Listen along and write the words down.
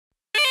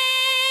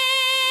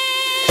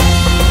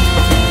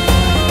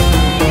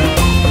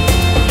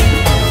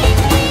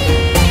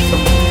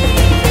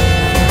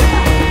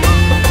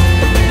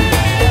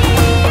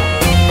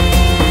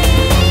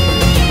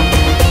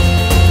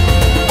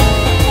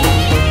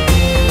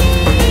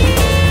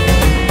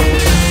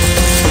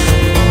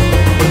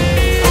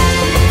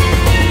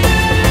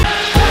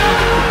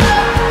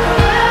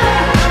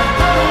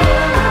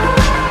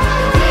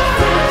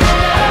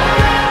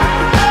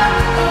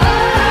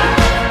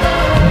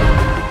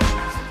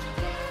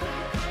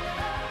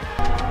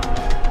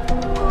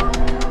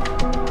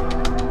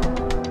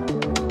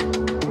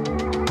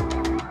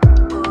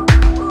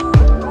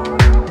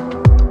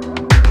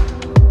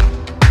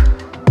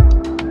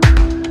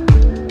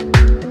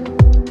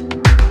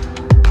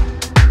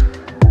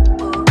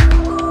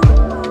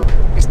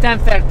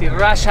10:30,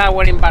 rush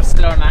hour in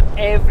Barcelona.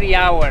 Every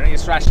hour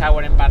is rush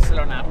hour in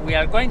Barcelona. We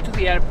are going to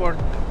the airport.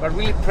 We're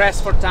really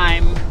pressed for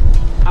time.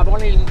 I've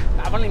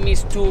only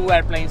missed 2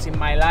 airplanes in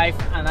my life,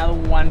 and I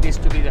don't want this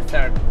to be the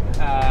third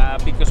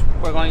because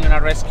we're going on a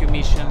rescue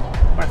mission.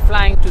 We're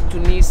flying to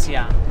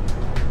Tunisia,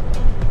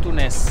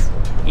 Tunis,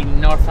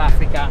 in North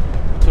Africa,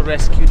 to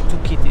rescue 2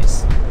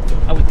 kitties.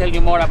 I will tell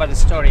you more about the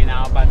story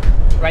now, but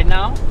right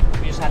now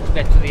we just have to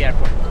get to the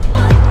airport.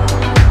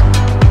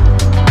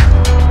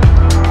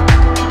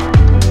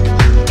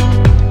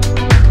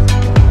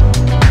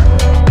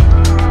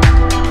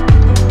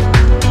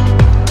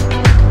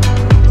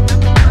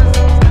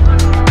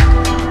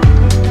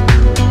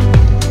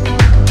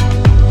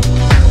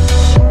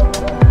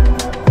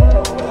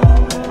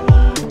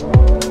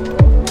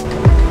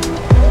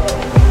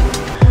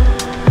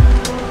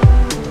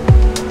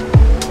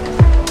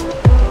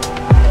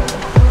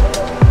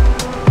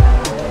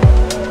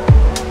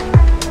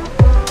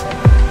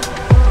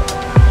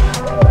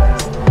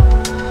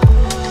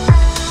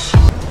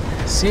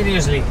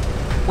 Seriously,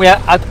 we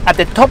are at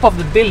the top of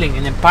the building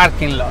in a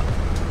parking lot.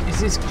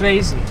 This is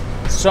crazy.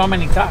 So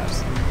many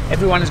cars.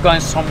 Everyone is going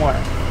somewhere.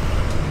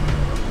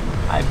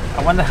 I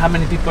wonder how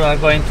many people are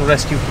going to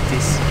rescue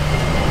kitties.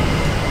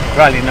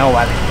 Probably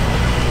nobody.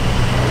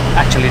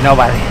 Actually,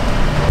 nobody.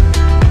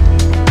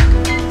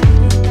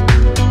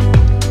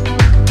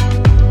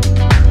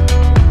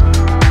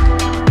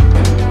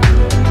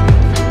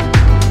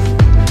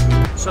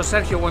 So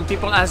Sergio, when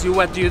people ask you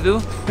what do you do,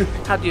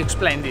 how do you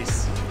explain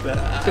this?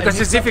 Because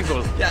it's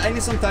difficult. Yeah, I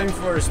need some time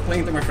for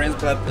explaining to my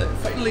friends, but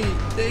finally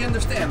they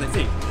understand, I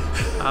think.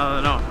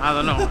 I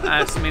don't know.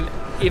 I mean,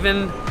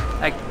 even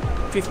like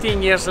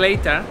 15 years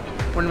later,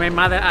 when my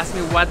mother asks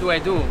me what do I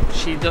do,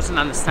 she doesn't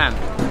understand.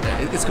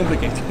 Yeah, it's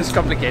complicated. It's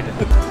complicated.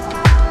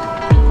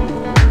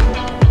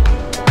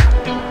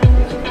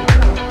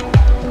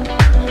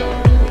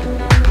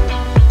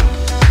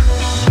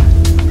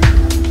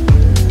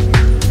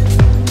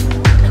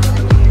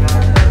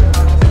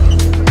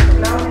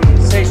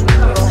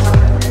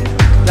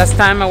 Last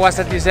time I was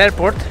at this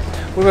airport,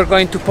 we were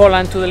going to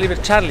Poland to deliver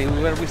Charlie.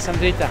 We were with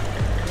Sandrita.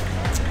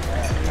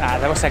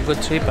 That was a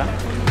good trip, huh?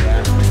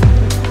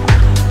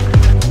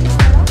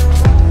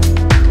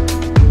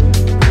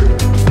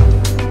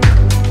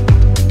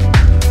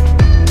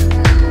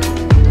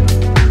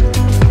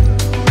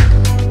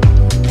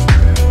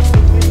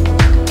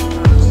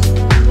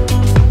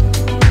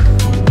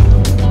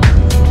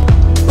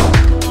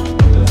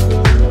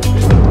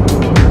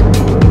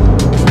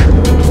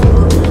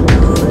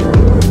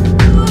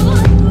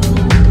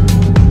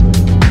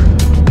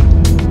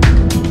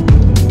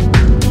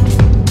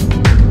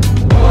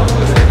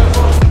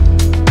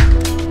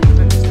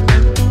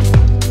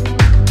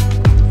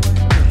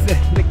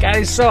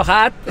 It's so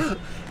hot,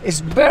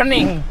 it's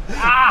burning.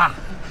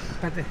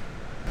 But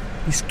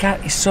this car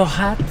is so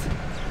hot.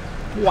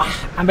 Wow,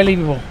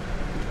 unbelievable.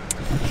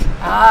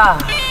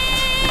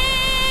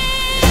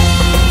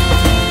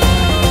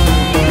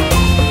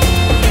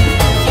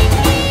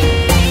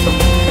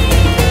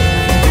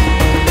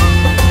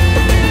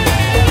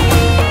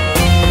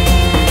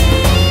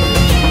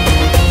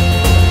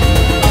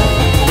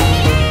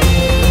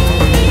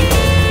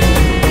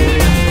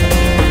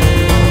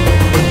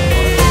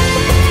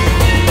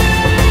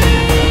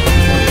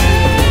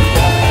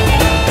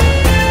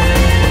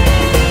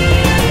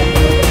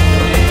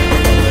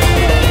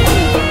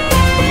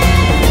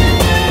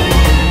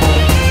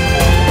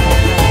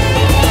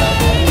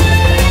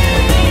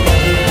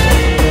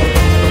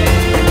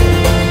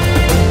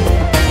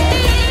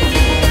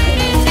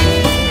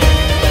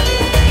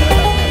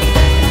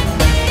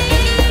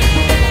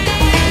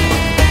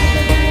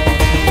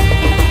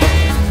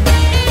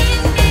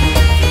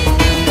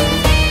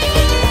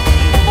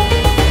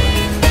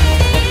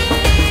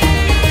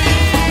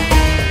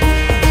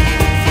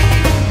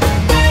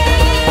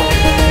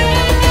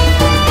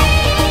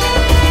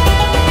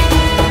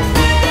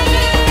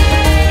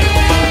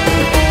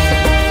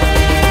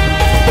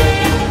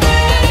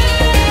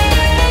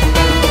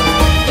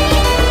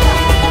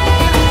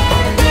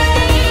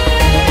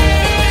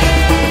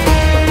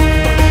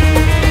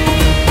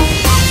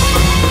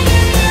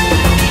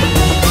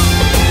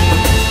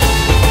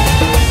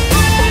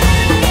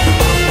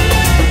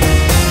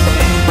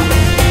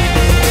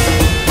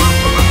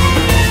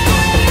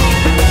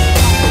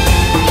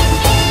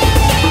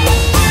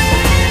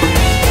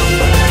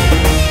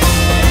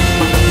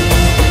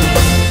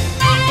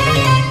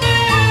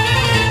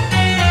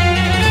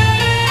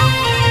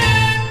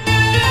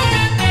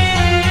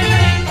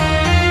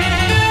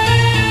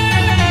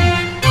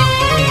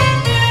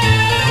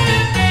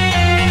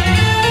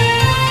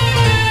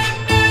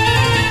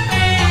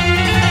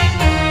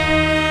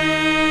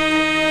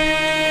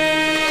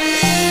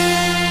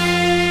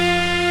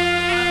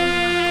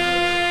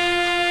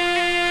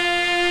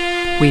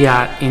 We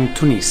are in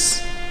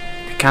Tunis,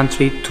 the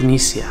country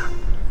Tunisia,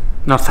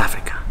 North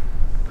Africa.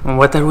 And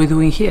what are we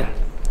doing here?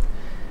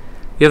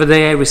 The other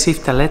day I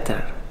received a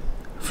letter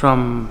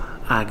from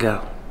a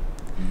girl.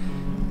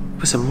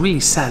 It was a really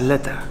sad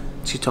letter.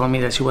 she told me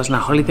that she was on a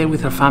holiday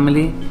with her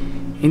family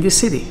in this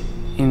city,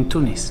 in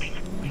Tunis.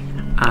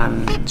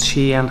 And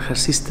she and her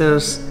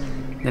sisters,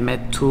 they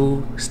met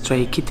two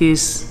stray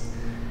kitties.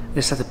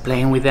 They started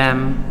playing with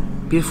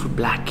them, beautiful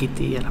black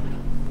kitty and a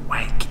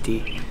white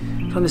kitty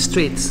from the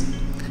streets.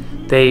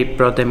 They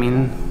brought them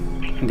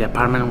in the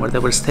apartment where they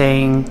were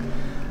staying,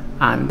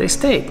 and they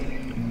stayed.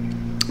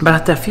 But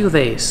after a few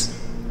days,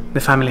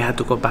 the family had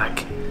to go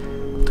back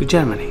to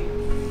Germany,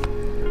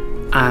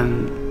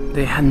 and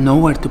they had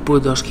nowhere to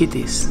put those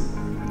kitties.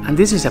 And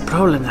this is a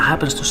problem that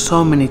happens to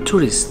so many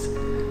tourists.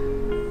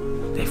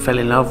 They fell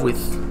in love with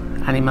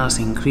animals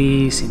in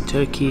Greece, in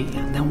Turkey,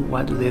 and then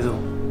what do they do?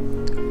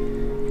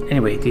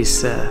 Anyway,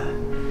 this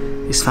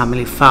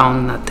family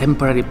found a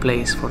temporary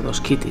place for those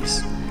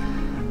kitties,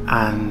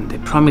 and they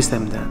promised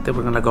them that they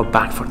were going to go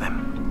back for them.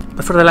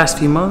 But for the last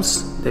few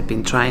months, they've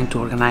been trying to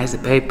organize the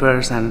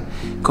papers and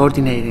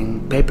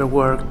coordinating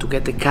paperwork to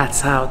get the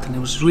cats out, and it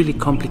was really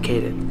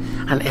complicated,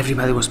 and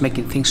everybody was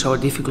making things so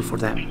difficult for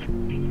them.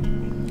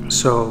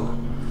 So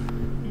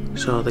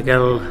the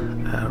girl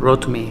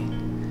wrote to me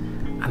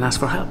and asked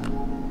for help.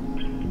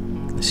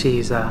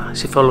 She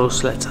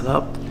follows Let's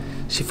Adopt,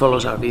 she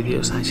follows our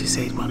videos, and she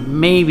said, well,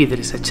 maybe there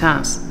is a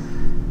chance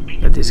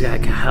that this guy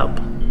can help.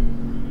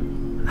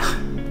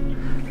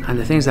 And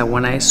the thing is that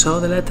when I saw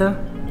the letter,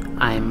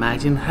 I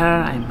imagined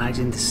her, I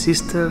imagined the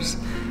sisters,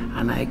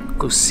 and I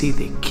could see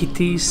the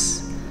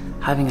kitties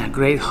having a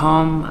great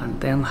home and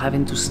then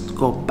having to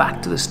go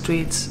back to the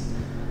streets.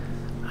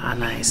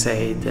 And I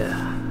said,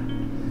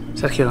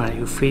 Sergio, are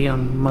you free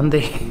on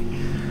Monday?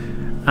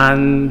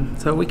 And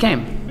so we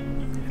came.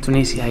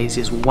 Tunisia is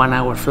just 1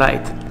 hour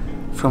flight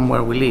from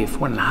where we live,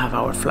 1.5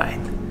 hour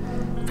flight.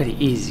 Very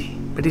easy,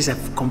 but it's a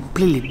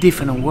completely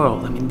different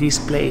world. I mean, this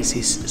place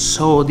is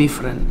so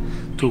different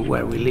to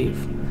where we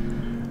live.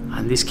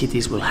 And these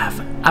kitties will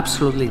have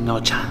absolutely no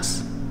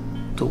chance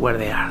to where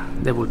they are.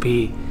 They will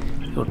be,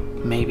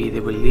 maybe they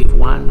will live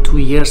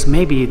 1-2 years,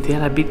 maybe if they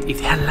are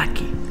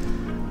lucky,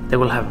 they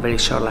will have very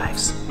short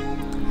lives.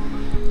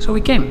 So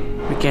we came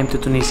to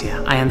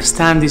Tunisia. I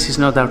understand this is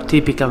not our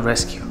typical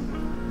rescue,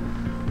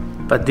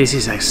 but this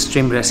is an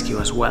extreme rescue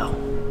as well.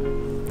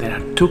 There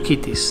are 2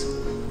 kitties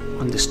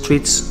on the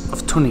streets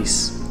of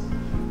Tunis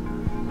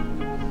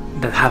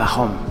that have a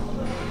home.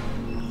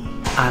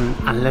 And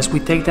unless we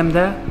take them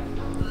there,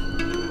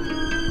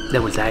 they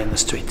will die in the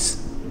streets.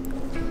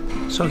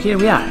 So here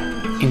we are,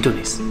 in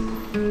Tunis.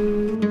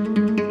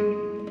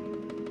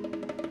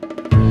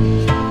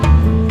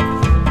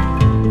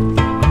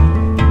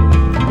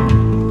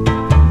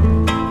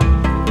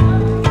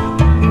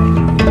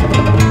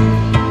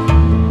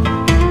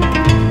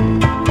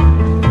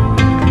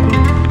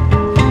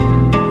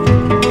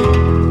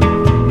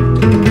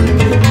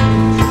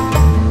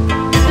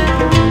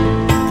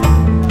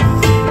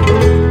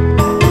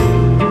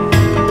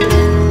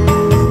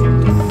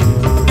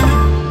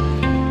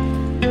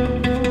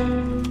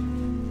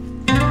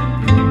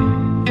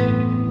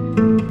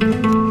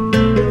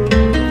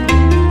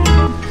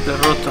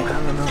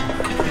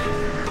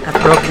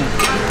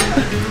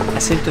 I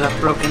seem to have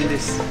broken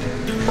this.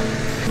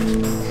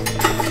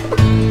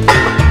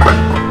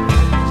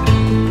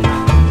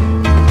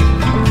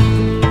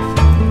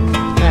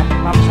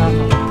 Vamos a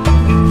verlo.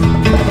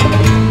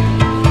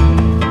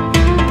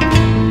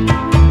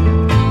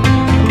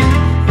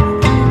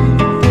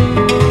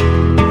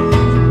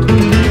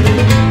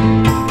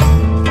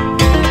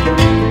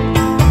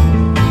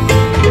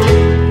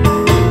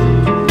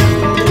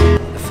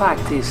 The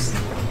fact is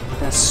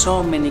that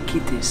so many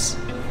kitties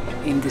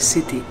in the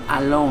city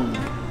alone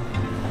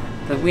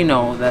that we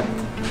know that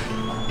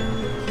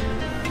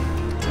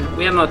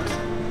we're not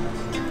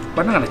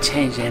going to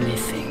change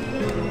anything.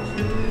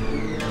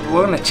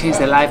 We're going to change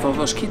the life of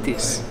those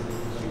kitties.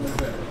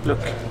 Look,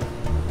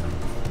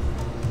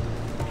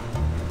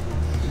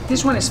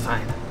 this one is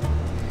fine.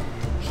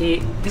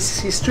 This is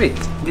his street.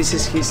 This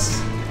is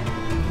his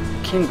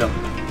kingdom.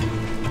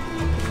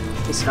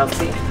 He's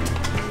healthy.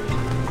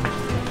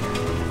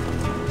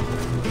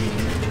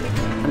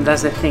 And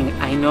that's the thing.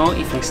 I know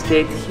if I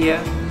stayed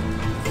here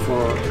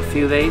for a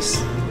few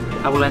days,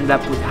 I will end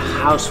up with a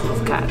house full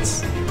of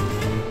cats.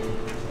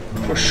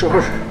 For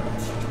sure.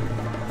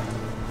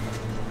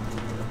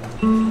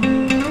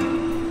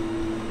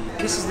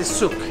 This is the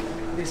souk.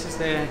 This is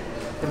the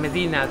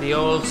Medina, the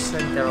old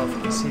center of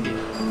the city.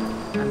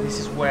 And this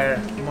is where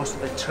most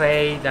of the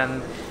trade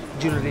and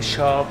jewelry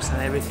shops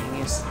and everything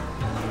is.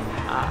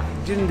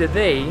 During the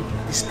day,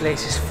 this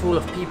place is full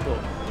of people.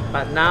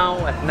 But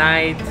now, at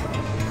night,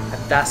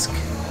 at dusk,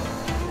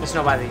 there's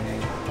nobody.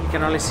 You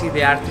can only see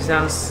the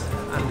artisans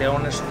and the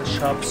owners of the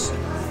shops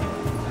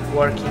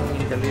working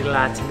in the little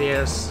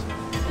ateliers.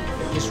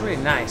 It's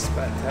really nice,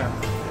 but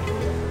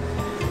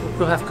we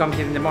could have come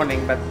here in the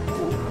morning, but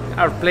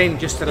our plane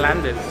just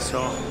landed,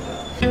 so.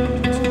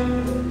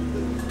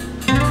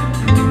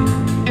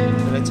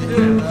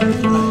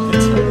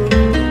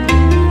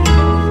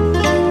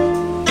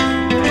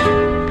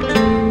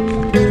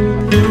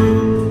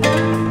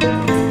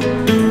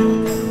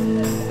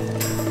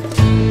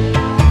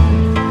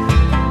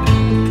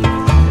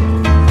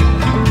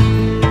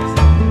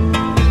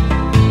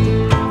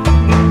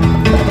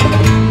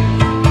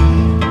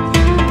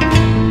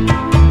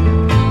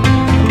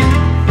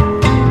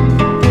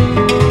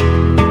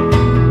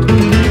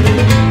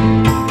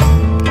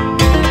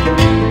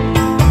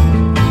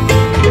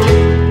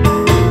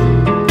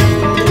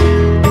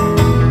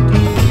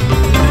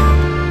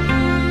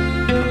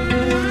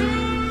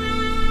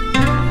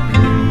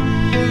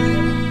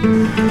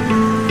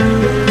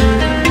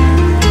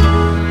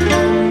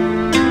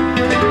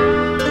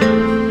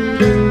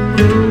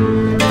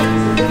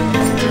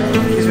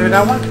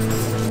 that one?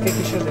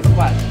 Quelque chose de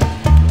froid.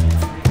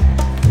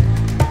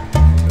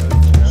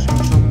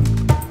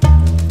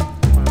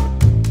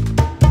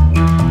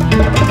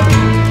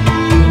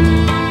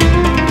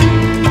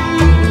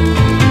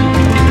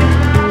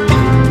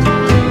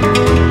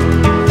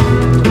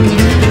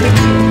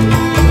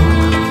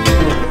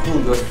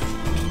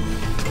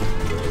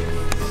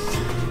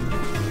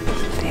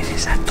 This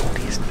is a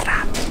tourist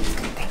trap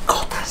de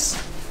cotas.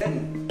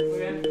 Muy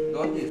bien.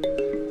 ¿Dónde?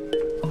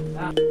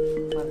 Ah,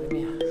 madre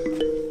mía.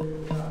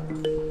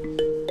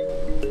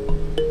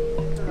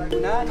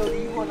 No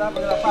digo nada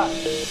de la paz.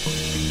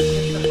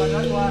 Está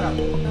pagando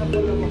árabe.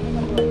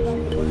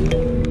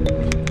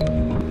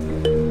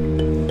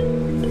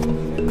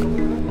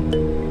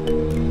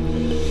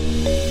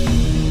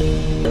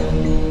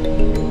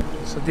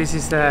 So this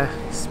is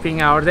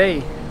being our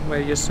day.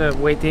 We're just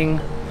waiting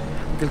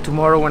until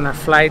tomorrow when our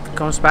flight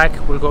comes back.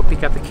 We'll go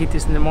pick up the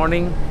kitties in the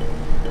morning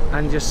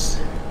and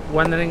just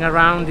wandering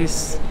around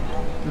this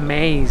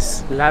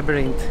maze,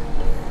 labyrinth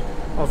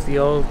of the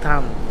old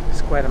town.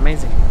 It's quite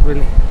amazing,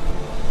 really.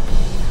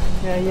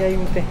 Y ahí hay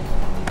un té,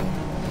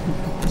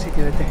 un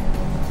sitio de té,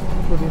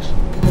 curioso.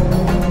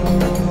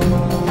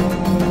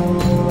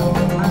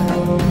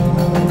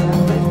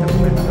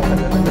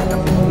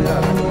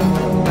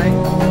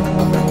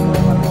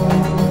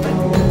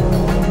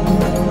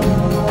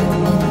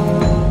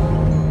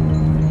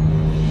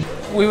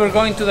 We were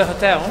going to the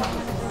hotel,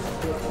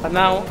 but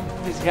now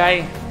this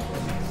guy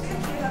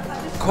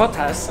caught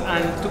us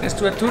and took us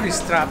to a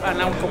tourist trap,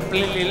 and I'm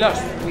completely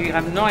lost. We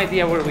have no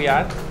idea where we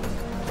are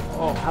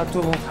or how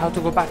to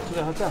go back to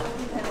the hotel.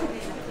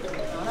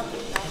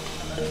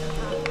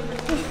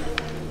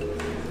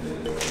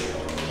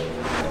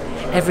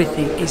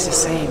 Everything is the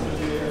same.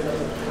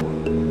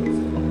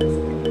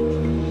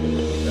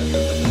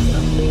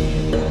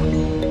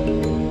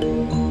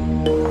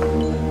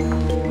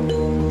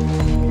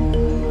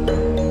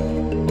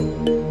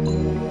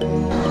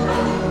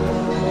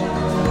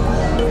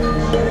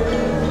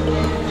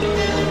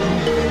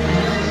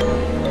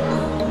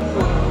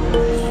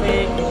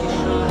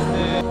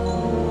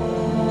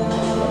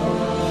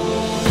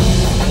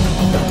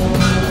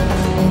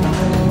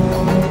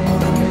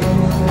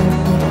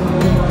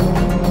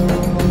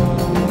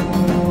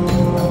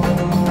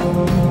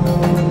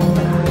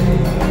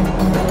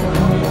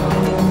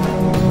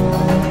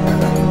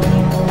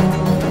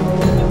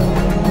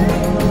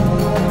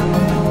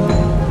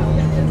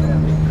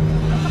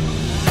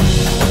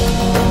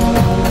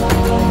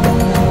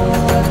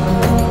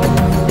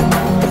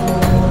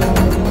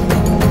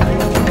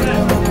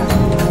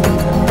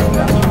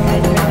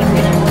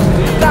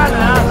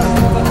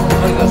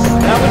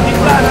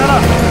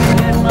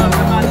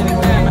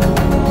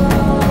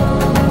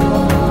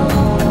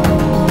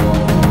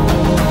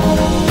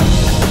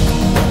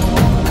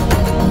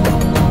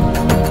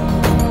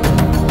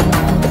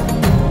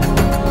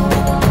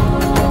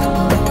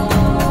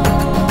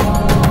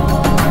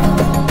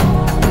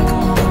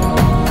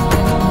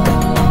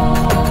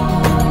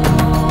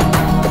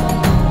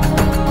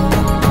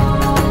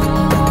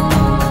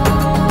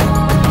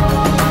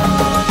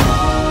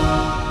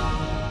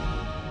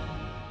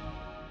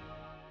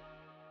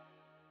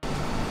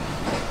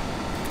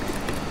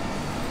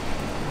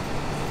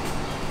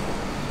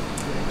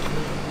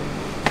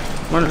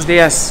 Buenos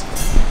días.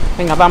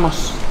 Venga,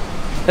 vamos.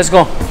 Let's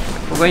go.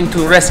 We're going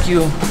to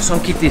rescue some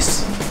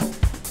kitties.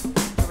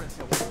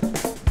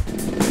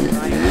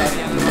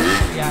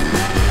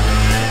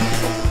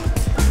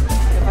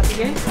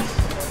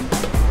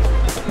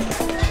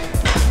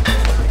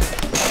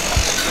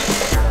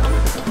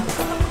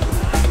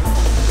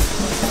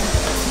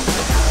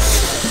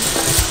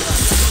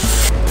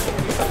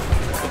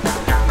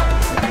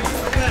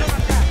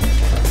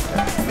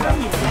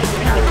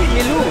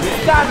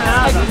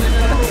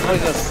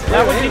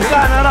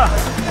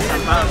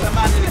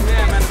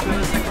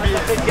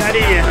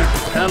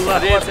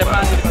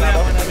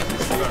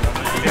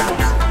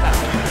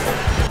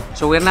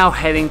 So we're now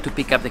heading to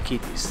pick up the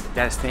kitties.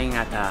 They're staying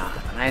at a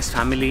nice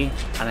family,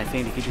 and I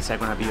think the kitties are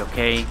gonna be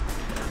okay.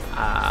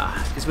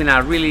 It's been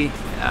a really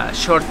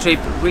short trip,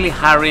 really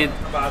hurried,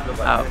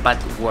 but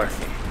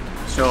worth it.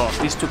 So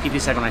these two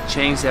kitties are gonna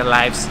change their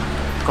lives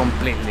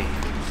completely.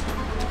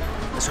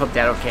 Let's hope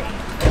they're okay.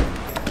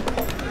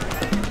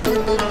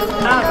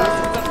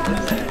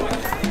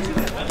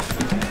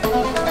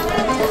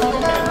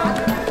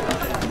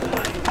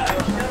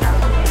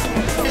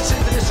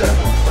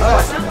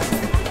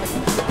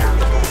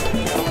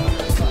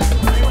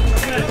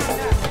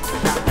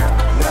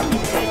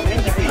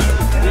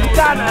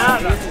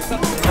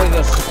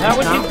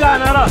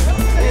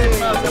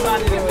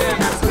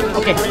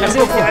 Okay, let's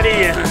go.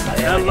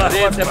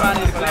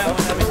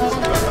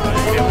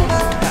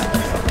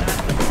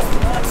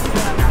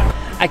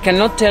 I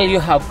cannot tell you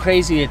how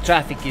crazy the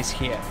traffic is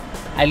here.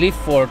 I lived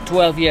for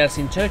 12 years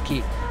in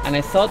Turkey and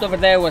I thought over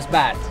there was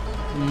bad.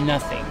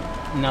 Nothing.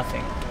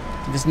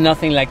 There's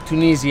nothing like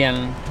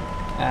Tunisian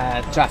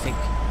traffic.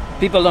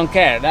 People don't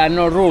care, there are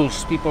no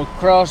rules. People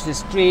cross the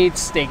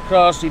streets, they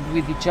cross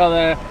with each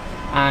other.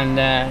 and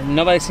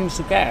nobody seems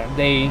to care.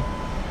 They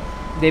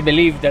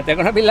believe that they're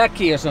gonna be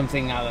lucky or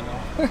something. I don't know.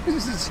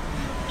 This is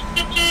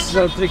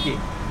so tricky.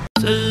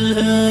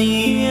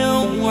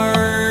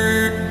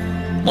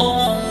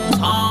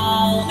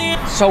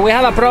 So we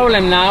have a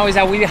problem now, is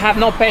that we have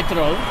no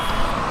petrol.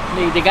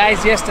 The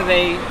guys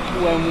yesterday,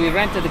 when we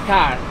rented the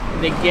car,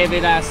 they gave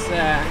us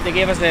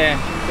the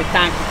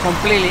tank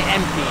completely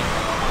empty.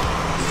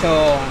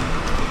 So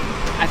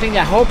I think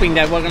they're hoping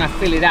that we're gonna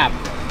fill it up.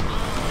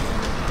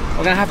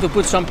 We're gonna have to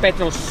put some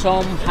petrol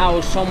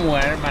somehow,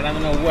 somewhere, but I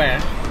don't know where.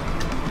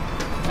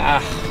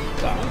 Ah,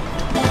 God.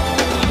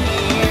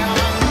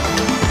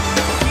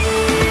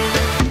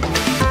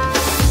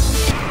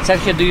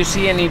 Sergio, do you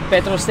see any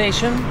petrol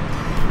station?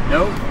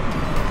 No.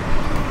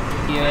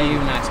 Here hay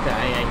una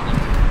ahí.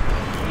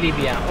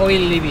 Libia,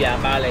 Oil Libia,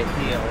 vale,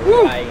 tío.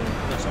 Ahí,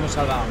 nos hemos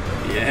salvado.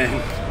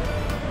 Bien.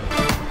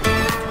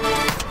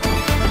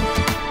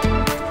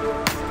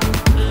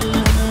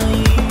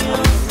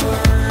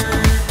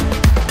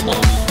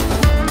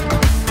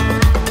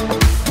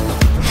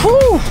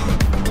 Whew!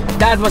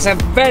 That was a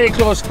very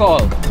close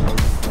call.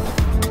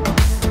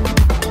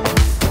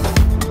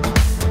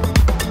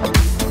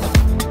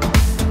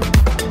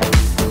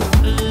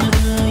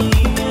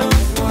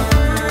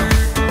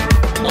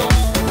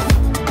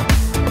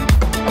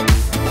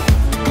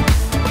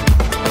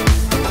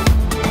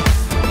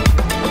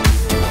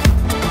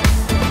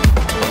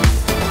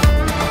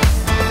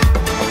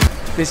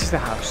 This is the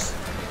house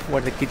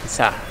where the kitties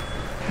are.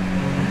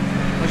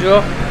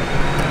 Bonjour.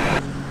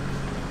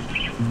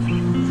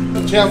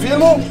 C'è un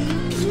film?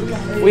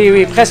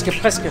 Oui, presque.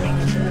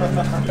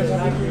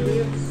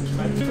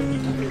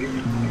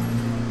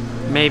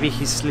 Maybe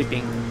he's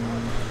sleeping.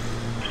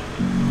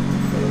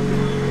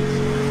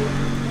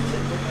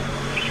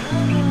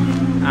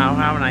 Oh,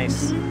 how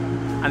nice.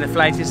 And the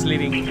flight is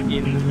leaving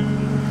in.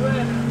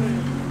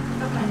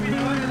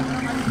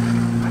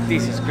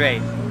 This is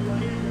great.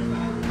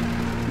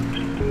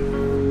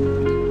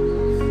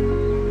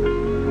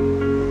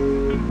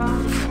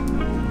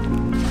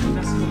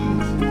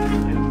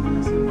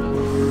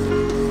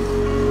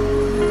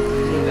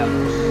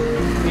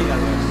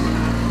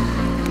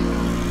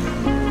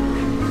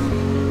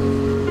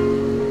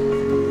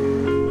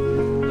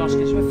 Ce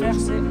que je vais faire,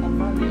 c'est on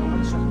va les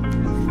sortir.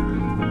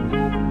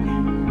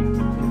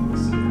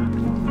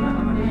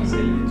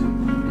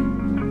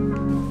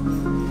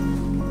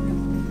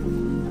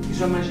 Ils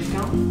sont magiques?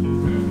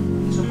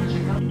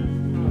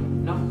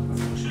 Non.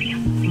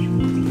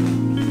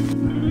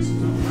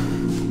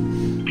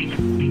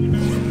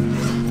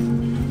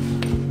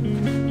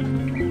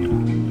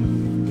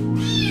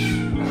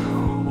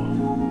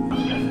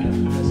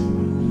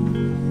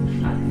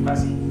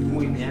 Vas-y,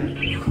 muy bien.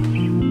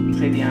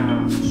 Très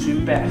bien,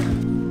 super.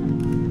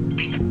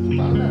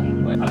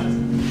 Ouais.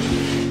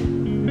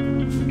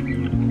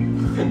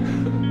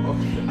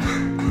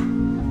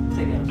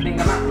 Très bien.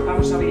 Venga,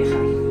 vamos a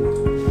viajar.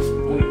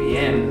 Muy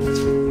bien.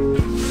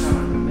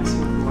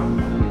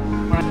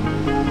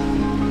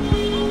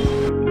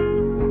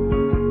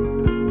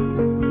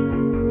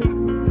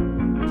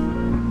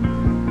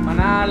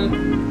 Manal,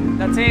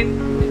 that's it.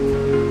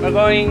 We're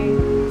going.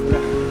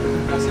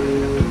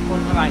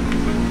 Bye.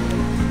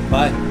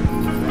 Bye.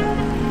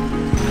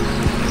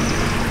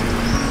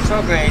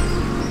 So great.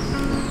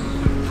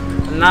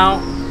 Now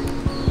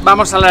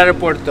vamos al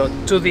aeropuerto,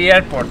 to the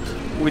airport,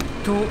 with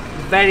two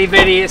very,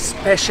 very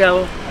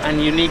special and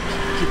unique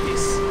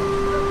kitties.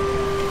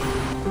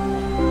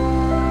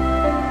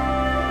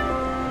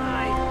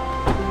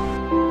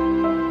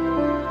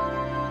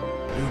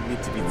 You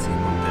need to be seen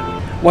on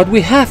them. What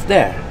we have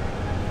there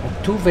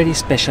are two very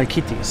special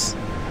kitties.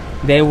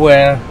 They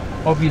were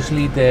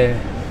obviously the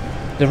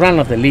run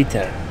of the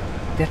litter.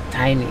 They're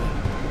tiny.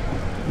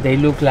 They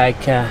look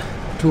like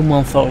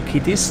 2-month-old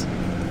kitties,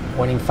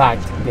 when in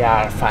fact they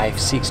are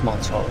 5-6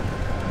 months old.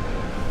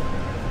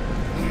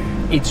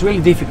 It's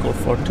really difficult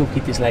for two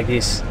kitties like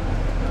this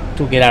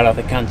to get out of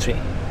the country,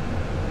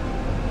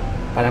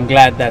 but I'm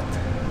glad that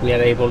we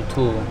are able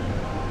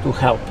to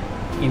help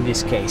in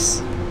this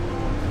case.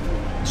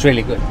 It's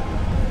really good.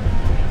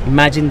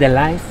 Imagine the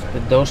life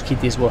that those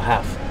kitties will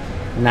have.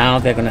 Now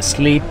they're gonna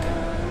sleep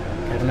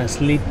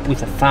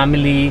with a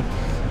family,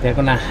 they're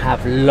gonna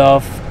have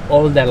love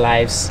all their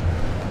lives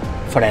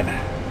forever.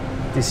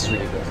 This is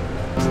really good.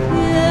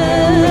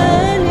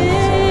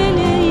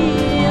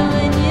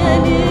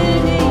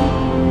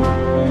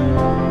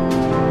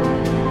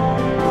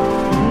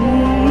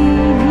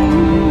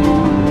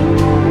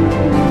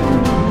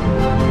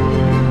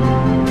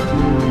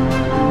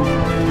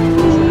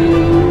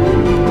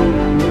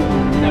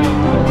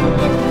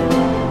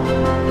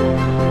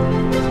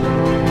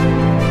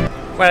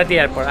 We're at the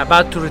airport,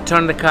 about to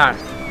return the car.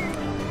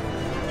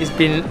 It's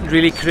been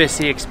really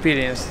crazy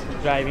experience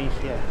driving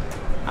here.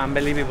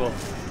 Unbelievable.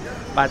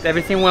 But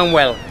everything went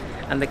well,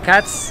 and the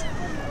cats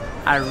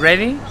are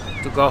ready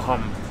to go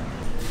home.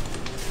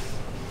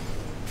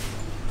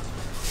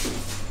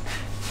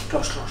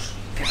 Close.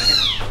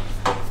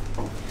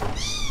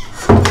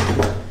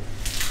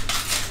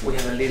 we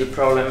have a little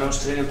problem. Hemos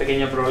tenido un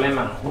pequeño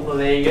problema. Uno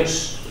de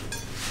ellos,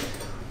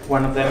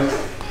 one of them,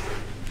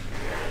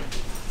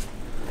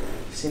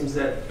 seems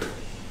that...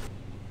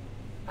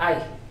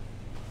 ¡Ay!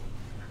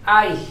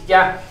 ¡Ay!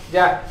 Ya,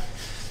 ya.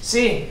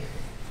 Sí.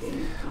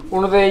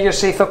 Uno de ellos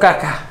se hizo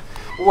caca.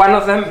 One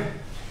of them...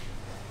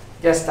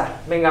 Ya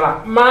está. Venga,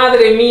 va.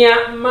 ¡Madre mía!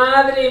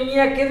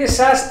 ¡Qué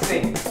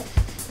desastre!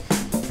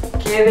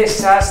 ¡Qué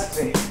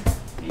desastre!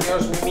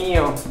 Dios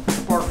mío.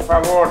 Por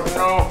favor,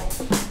 no.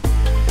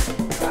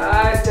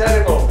 ¡Ah,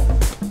 terrible!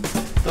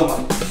 Toma.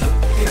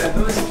 Mira,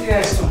 ¿dónde se tira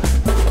esto?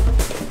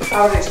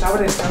 Abre esto,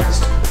 abre esto, abre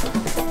esto.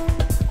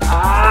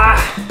 ¡Ah!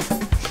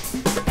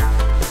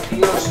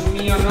 Dios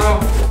mío, no.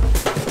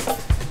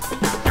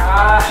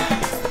 ¡Ah!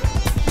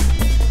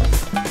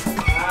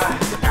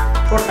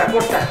 ¡Ah! Corta,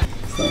 corta.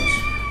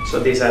 So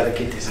these are the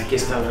kitties. Aquí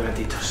están los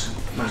gatitos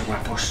más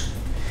guapos.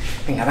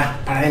 Venga, va,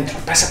 para adentro,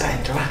 pasa para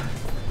adentro, va.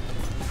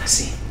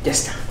 Así, ya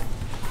está.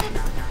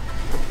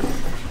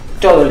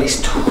 Todo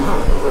listo.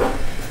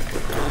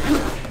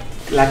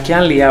 La que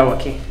han liado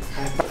aquí.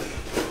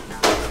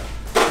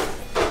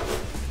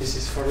 This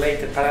is for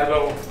later, para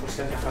luego, por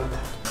si hace falta.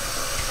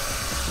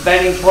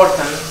 Very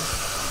important,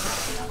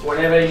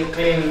 whenever you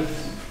clean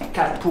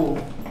cat poo,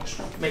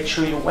 make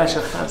sure you wash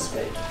your hands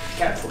very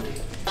carefully.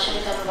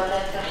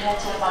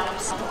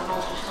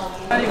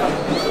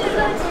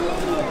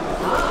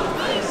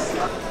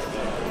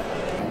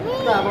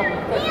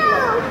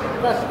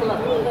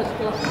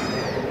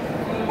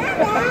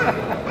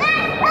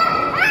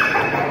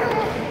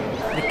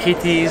 The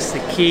kitties, the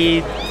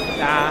kid,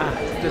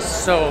 they're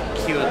so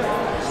cute,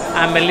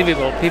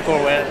 unbelievable. People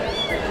were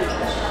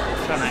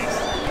so nice.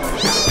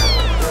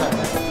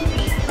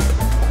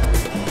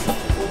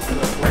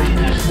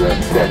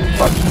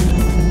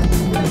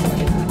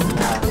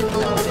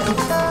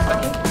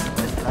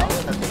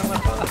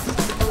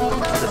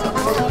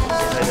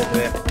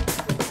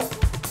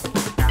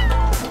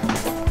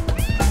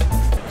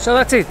 So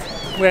that's it.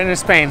 We're in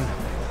Spain.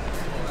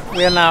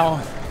 We're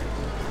now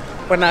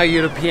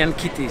European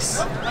kitties.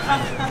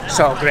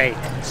 So great,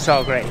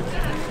 so great.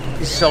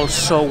 It's all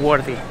so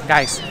worthy.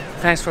 Guys,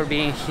 thanks for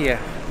being here.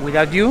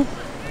 Without you,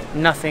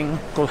 nothing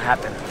could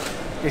happen.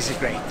 This is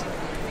great.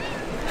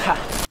 Ha.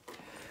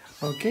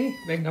 Ok,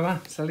 venga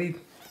va, salid.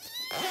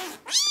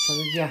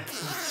 Salid ya,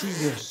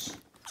 chillos.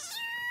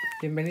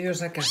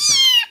 Bienvenidos a casa.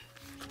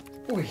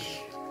 Uy.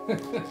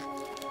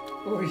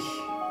 Uy.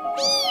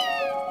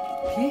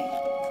 ¿Qué?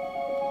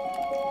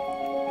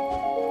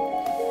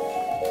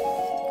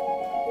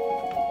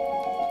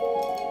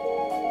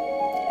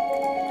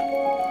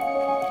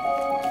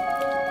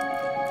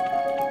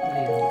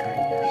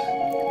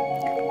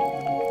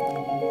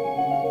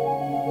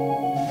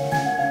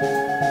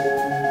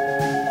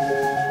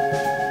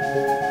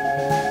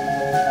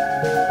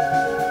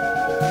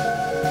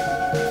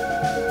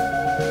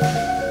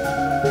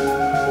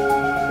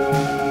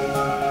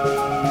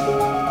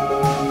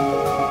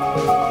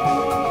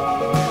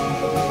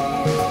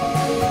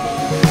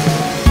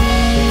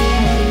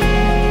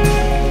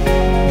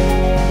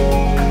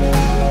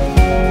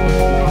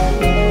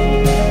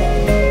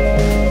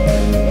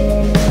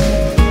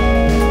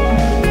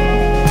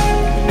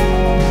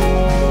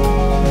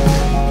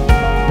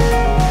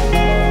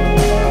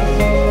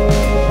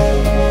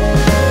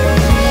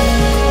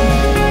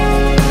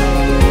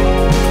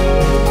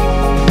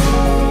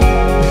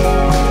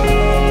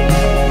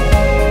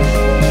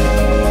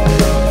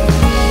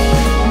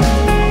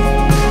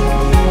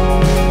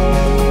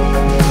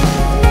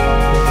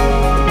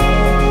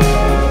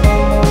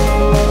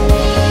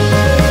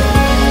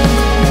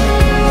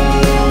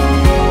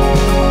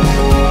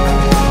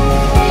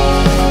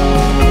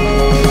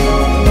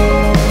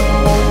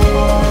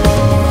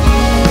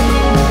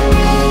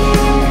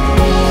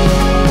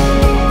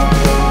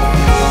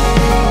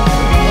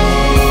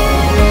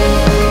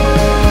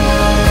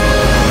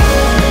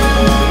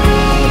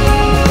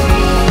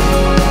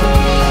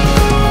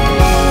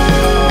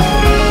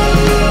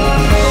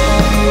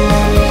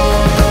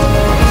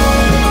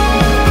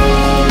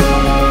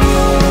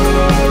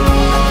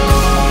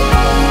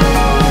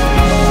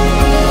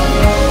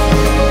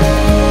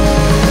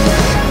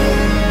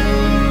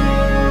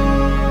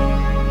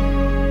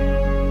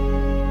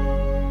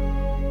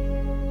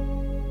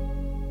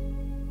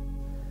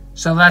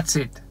 So that's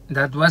it.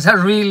 That was a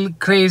real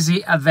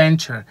crazy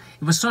adventure.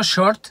 It was so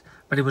short,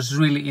 but it was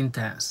really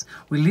intense.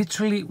 We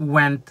literally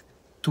went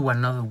to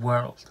another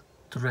world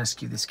to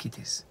rescue these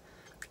kitties.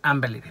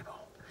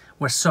 Unbelievable.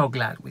 We're so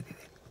glad we did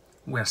it.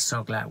 We're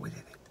so glad we did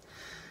it.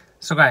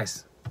 So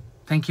guys,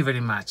 thank you very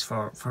much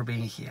for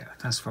being here.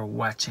 Thanks for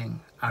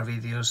watching our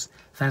videos.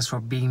 Thanks for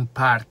being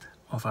part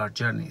of our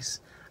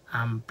journeys.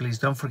 Please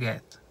don't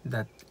forget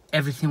that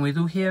everything we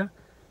do here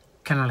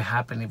can only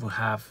happen if we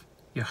have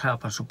your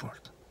help and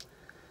support.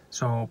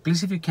 So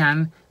please, if you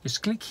can,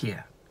 just click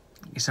here.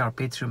 It's our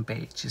Patreon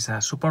page. It's a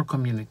support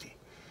community.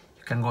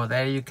 You can go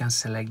there, you can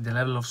select the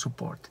level of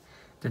support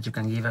that you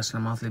can give us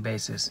on a monthly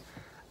basis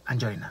and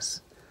join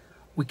us.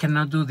 We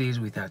cannot do this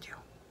without you.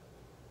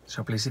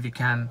 So please, if you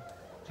can,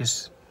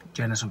 just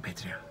join us on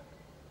Patreon.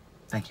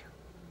 Thank you.